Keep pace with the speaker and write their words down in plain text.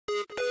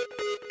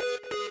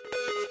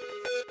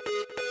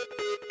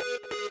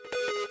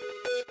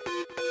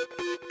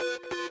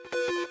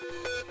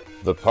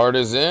The part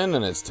is in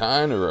and it's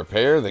time to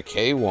repair the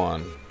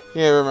K1.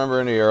 Yeah,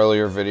 remember in the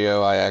earlier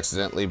video I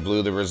accidentally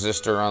blew the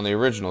resistor on the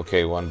original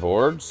K1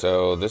 board,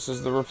 so this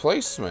is the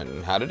replacement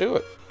and how to do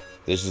it.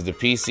 This is the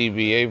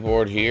PCBA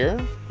board here.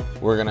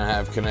 We're going to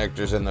have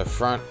connectors in the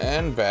front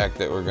and back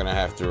that we're going to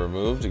have to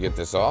remove to get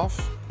this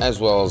off, as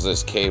well as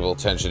this cable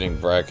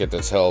tensioning bracket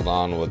that's held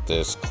on with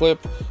this clip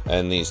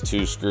and these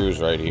two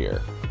screws right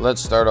here.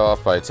 Let's start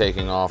off by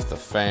taking off the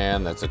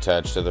fan that's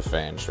attached to the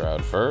fan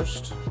shroud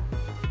first.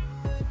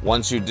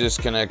 Once you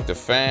disconnect the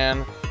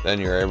fan, then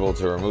you're able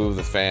to remove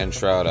the fan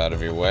shroud out of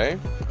your way.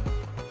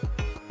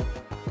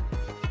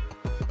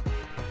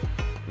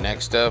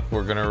 Next up,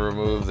 we're going to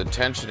remove the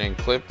tensioning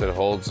clip that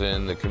holds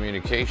in the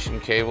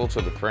communication cable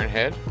to the print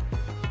head.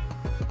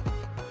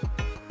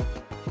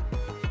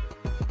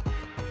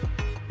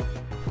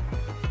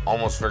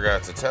 Almost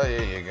forgot to tell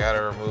you, you got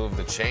to remove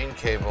the chain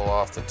cable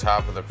off the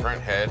top of the print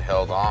head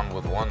held on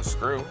with one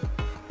screw.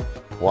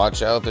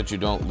 Watch out that you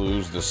don't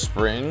lose the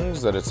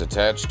springs that it's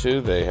attached to.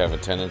 They have a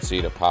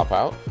tendency to pop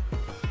out.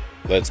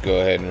 Let's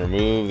go ahead and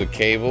remove the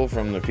cable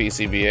from the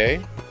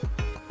PCBA.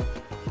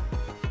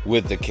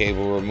 With the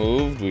cable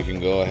removed, we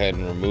can go ahead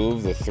and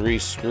remove the 3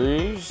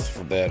 screws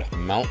that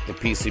mount the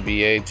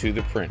PCBA to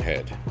the print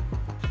head.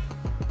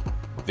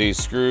 These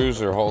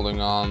screws are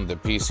holding on the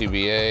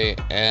PCBA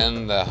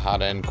and the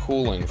hot end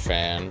cooling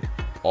fan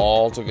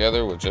all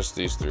together with just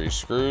these 3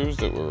 screws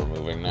that we're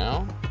removing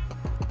now.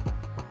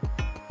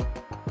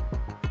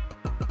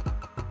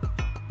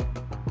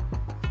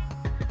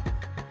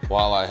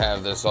 While I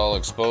have this all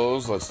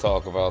exposed, let's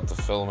talk about the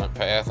filament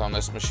path on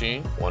this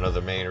machine. One of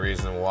the main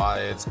reasons why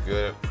it's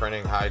good at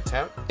printing high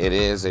temp. It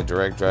is a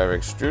direct drive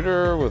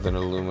extruder with an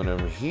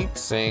aluminum heat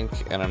sink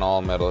and an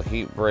all metal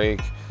heat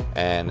break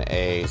and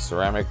a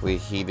ceramically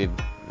heated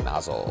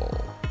nozzle.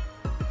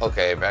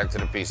 Okay, back to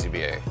the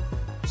PCBA.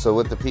 So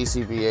with the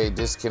PCBA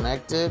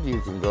disconnected,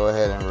 you can go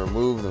ahead and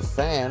remove the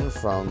fan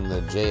from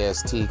the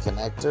JST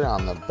connector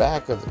on the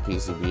back of the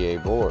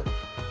PCBA board.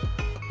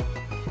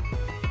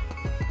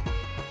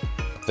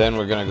 Then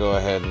we're going to go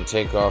ahead and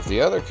take off the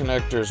other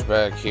connectors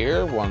back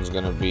here. One's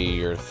going to be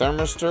your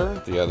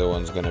thermistor, the other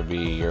one's going to be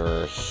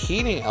your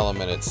heating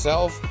element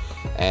itself,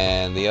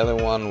 and the other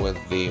one with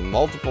the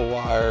multiple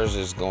wires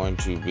is going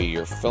to be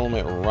your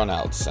filament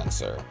runout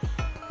sensor.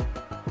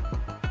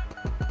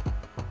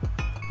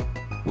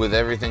 With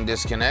everything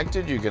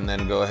disconnected, you can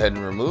then go ahead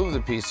and remove the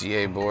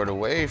PCBA board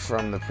away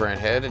from the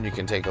print head, and you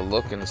can take a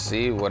look and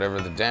see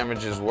whatever the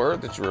damages were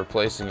that you're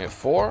replacing it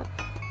for,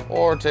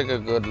 or take a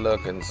good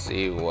look and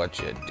see what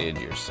you did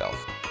yourself.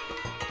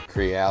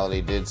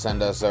 Creality did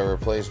send us our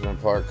replacement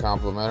part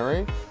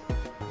complimentary.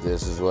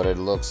 This is what it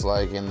looks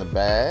like in the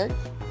bag.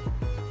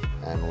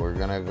 And we're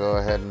gonna go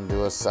ahead and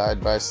do a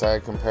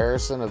side-by-side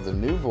comparison of the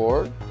new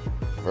board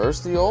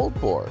versus the old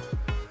board.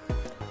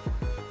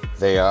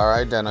 They are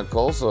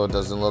identical, so it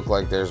doesn't look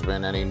like there's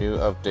been any new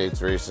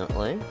updates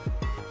recently.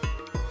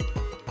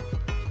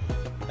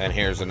 And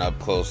here's an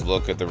up-close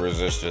look at the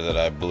resistor that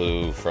I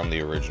blew from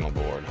the original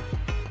board.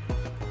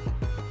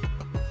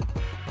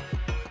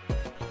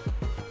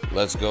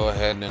 Let's go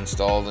ahead and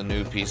install the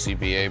new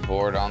PCBA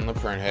board on the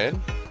print head.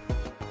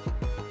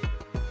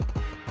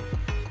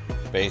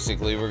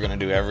 Basically, we're going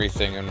to do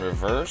everything in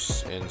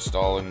reverse,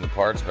 installing the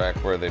parts back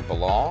where they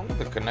belong.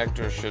 The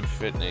connectors should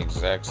fit in the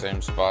exact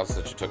same spots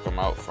that you took them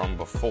out from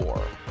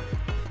before.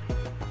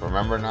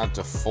 Remember not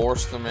to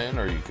force them in,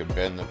 or you could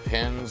bend the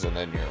pins and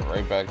then you're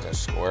right back to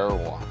square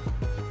one.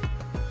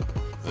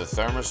 The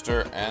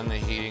thermistor and the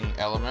heating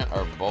element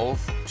are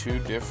both 2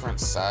 different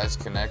size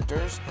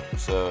connectors,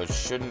 so it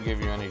shouldn't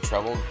give you any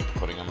trouble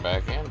putting them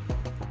back in.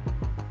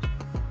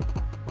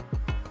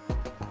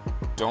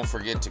 Don't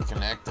forget to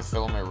connect the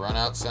filament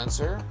runout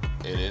sensor.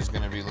 It is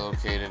going to be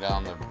located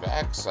on the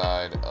back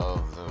side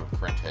of the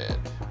print head.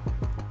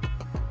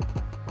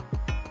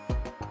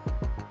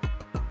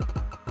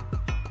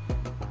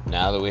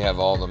 Now that we have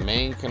all the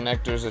main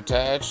connectors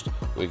attached,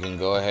 we can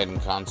go ahead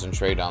and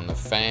concentrate on the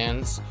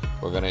fans.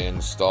 We're going to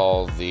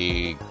install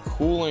the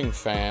cooling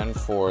fan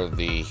for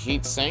the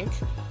heat sink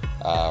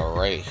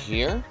right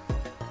here.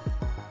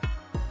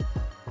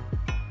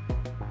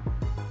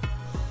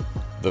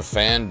 The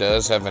fan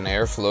does have an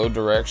airflow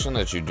direction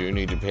that you do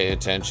need to pay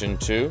attention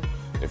to.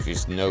 If you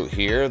note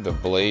here, the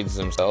blades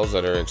themselves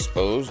that are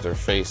exposed are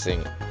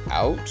facing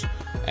out,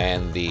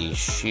 and the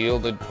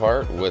shielded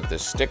part with the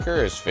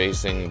sticker is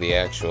facing the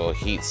actual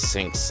heat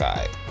sink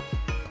side.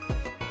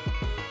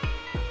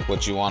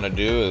 What you want to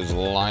do is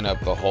line up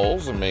the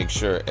holes and make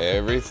sure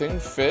everything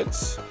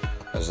fits.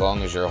 As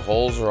long as your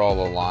holes are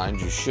all aligned,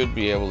 you should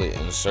be able to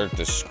insert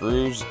the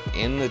screws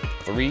in the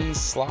 3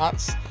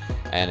 slots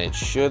and it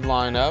should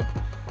line up.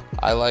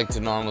 I like to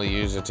normally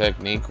use a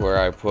technique where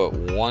I put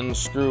 1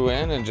 screw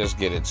in and just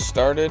get it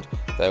started.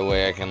 That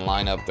way I can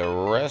line up the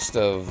rest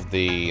of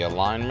the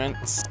alignment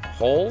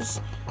holes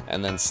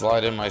and then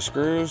slide in my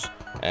screws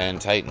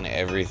and tighten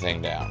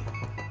everything down.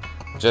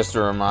 Just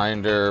a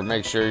reminder,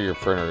 make sure your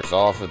printer is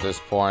off at this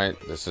point.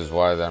 This is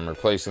why I'm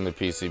replacing the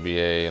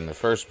PCBA in the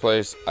first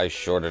place. I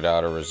shorted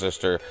out a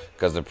resistor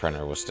because the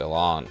printer was still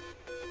on.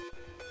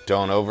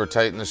 Don't over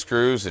tighten the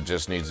screws, it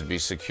just needs to be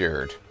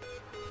secured.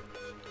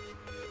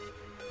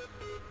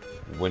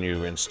 When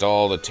you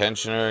install the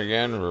tensioner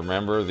again,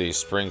 remember these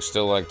springs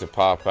still like to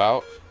pop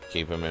out.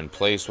 Keep them in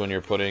place when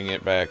you're putting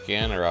it back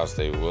in, or else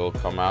they will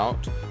come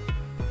out.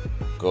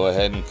 Go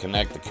ahead and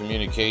connect the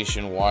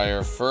communication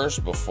wire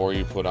first before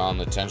you put on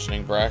the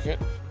tensioning bracket.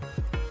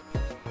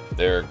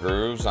 There are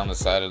grooves on the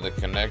side of the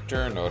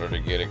connector in order to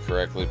get it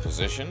correctly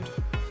positioned.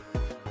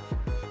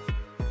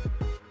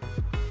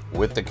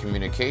 With the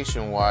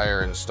communication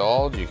wire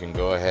installed, you can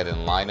go ahead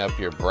and line up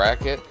your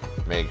bracket.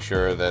 Make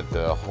sure that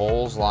the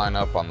holes line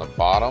up on the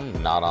bottom,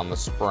 not on the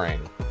spring.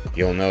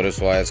 You'll notice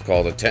why it's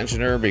called a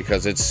tensioner,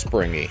 because it's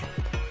springy.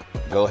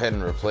 Go ahead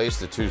and replace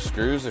the 2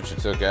 screws that you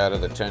took out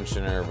of the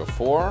tensioner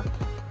before.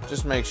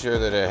 Just make sure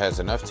that it has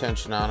enough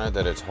tension on it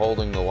that it's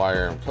holding the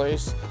wire in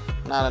place,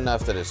 not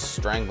enough that it's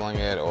strangling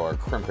it or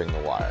crimping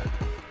the wire.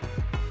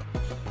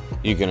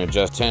 You can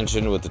adjust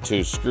tension with the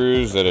 2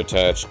 screws that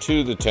attach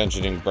to the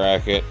tensioning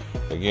bracket.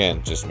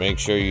 Again, just make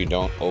sure you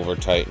don't over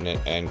tighten it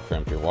and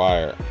crimp your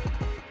wire.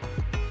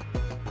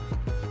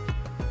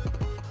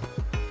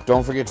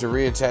 Don't forget to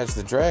reattach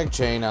the drag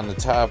chain on the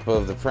top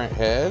of the print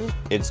head.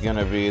 It's going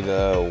to be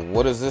the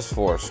 "what is this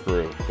for"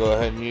 screw. Go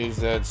ahead and use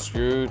that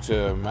screw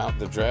to mount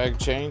the drag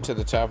chain to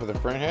the top of the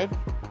print head.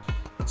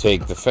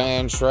 Take the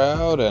fan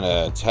shroud and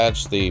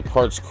attach the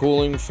parts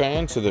cooling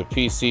fan to the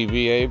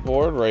PCBA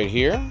board right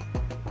here.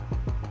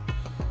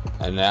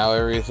 And now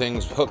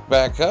everything's hooked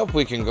back up.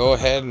 We can go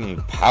ahead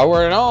and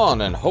power it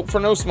on and hope for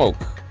no smoke.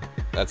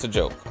 That's a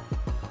joke.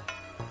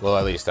 Well,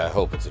 at least I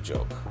hope it's a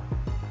joke.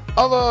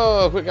 Oh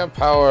look, we got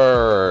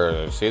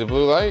power. See the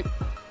blue light?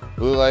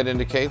 Blue light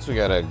indicates we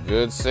got a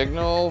good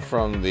signal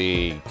from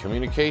the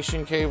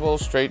communication cable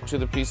straight to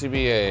the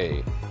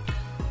PCBA.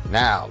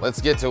 Now,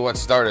 let's get to what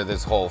started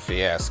this whole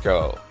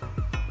fiasco.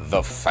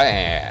 The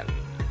fan.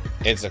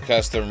 It's a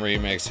custom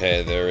remix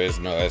head, there is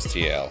no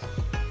STL.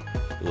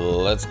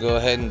 Let's go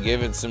ahead and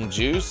give it some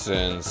juice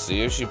and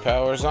see if she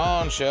powers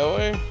on, shall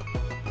we?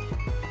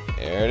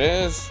 There it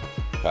is.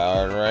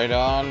 Powered right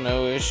on,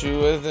 no issue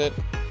with it.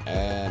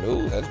 And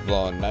ooh, that's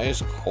blowing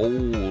nice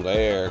cold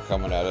air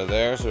coming out of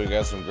there. So we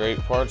got some great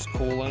parts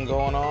cooling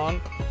going on.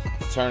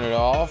 Let's turn it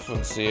off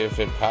and see if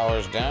it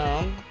powers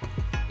down.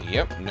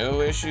 Yep,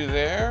 no issue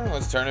there.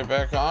 Let's turn it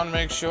back on,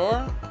 make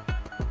sure.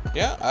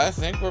 Yeah, I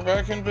think we're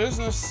back in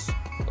business.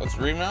 Let's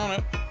remount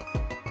it.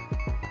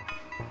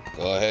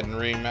 Go ahead and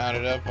remount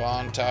it up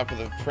on top of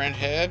the print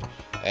head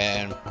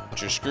and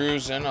put your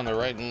screws in on the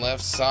right and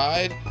left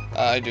side.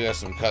 I do have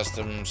some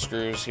custom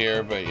screws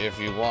here, but if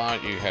you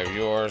want, you have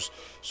yours.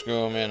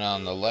 Screw them in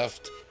on the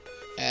left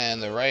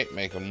and the right.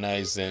 Make them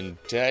nice and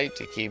tight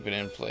to keep it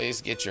in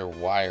place. Get your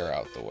wire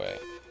out the way.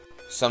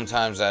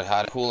 Sometimes that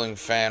hot cooling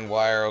fan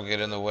wire will get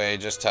in the way.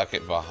 Just tuck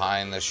it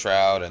behind the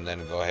shroud and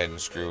then go ahead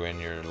and screw in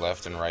your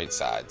left and right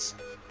sides.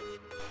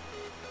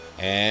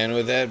 And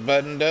with that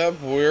buttoned up,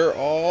 we're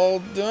all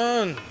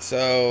done.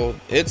 So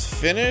it's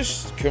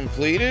finished,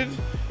 completed.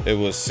 It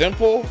was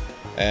simple,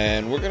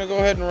 and we're gonna go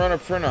ahead and run a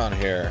print on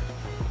here.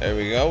 There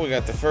we go. We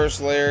got the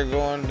first layer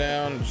going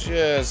down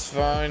just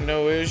fine,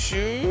 no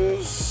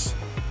issues.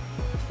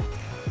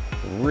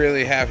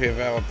 Really happy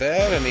about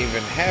that, and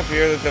even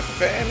happier that the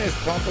fan is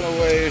pumping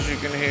away, as you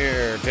can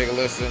hear. Take a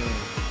listen.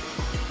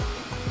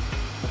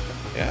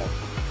 Yeah,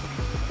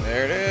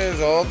 there it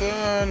is, all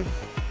done.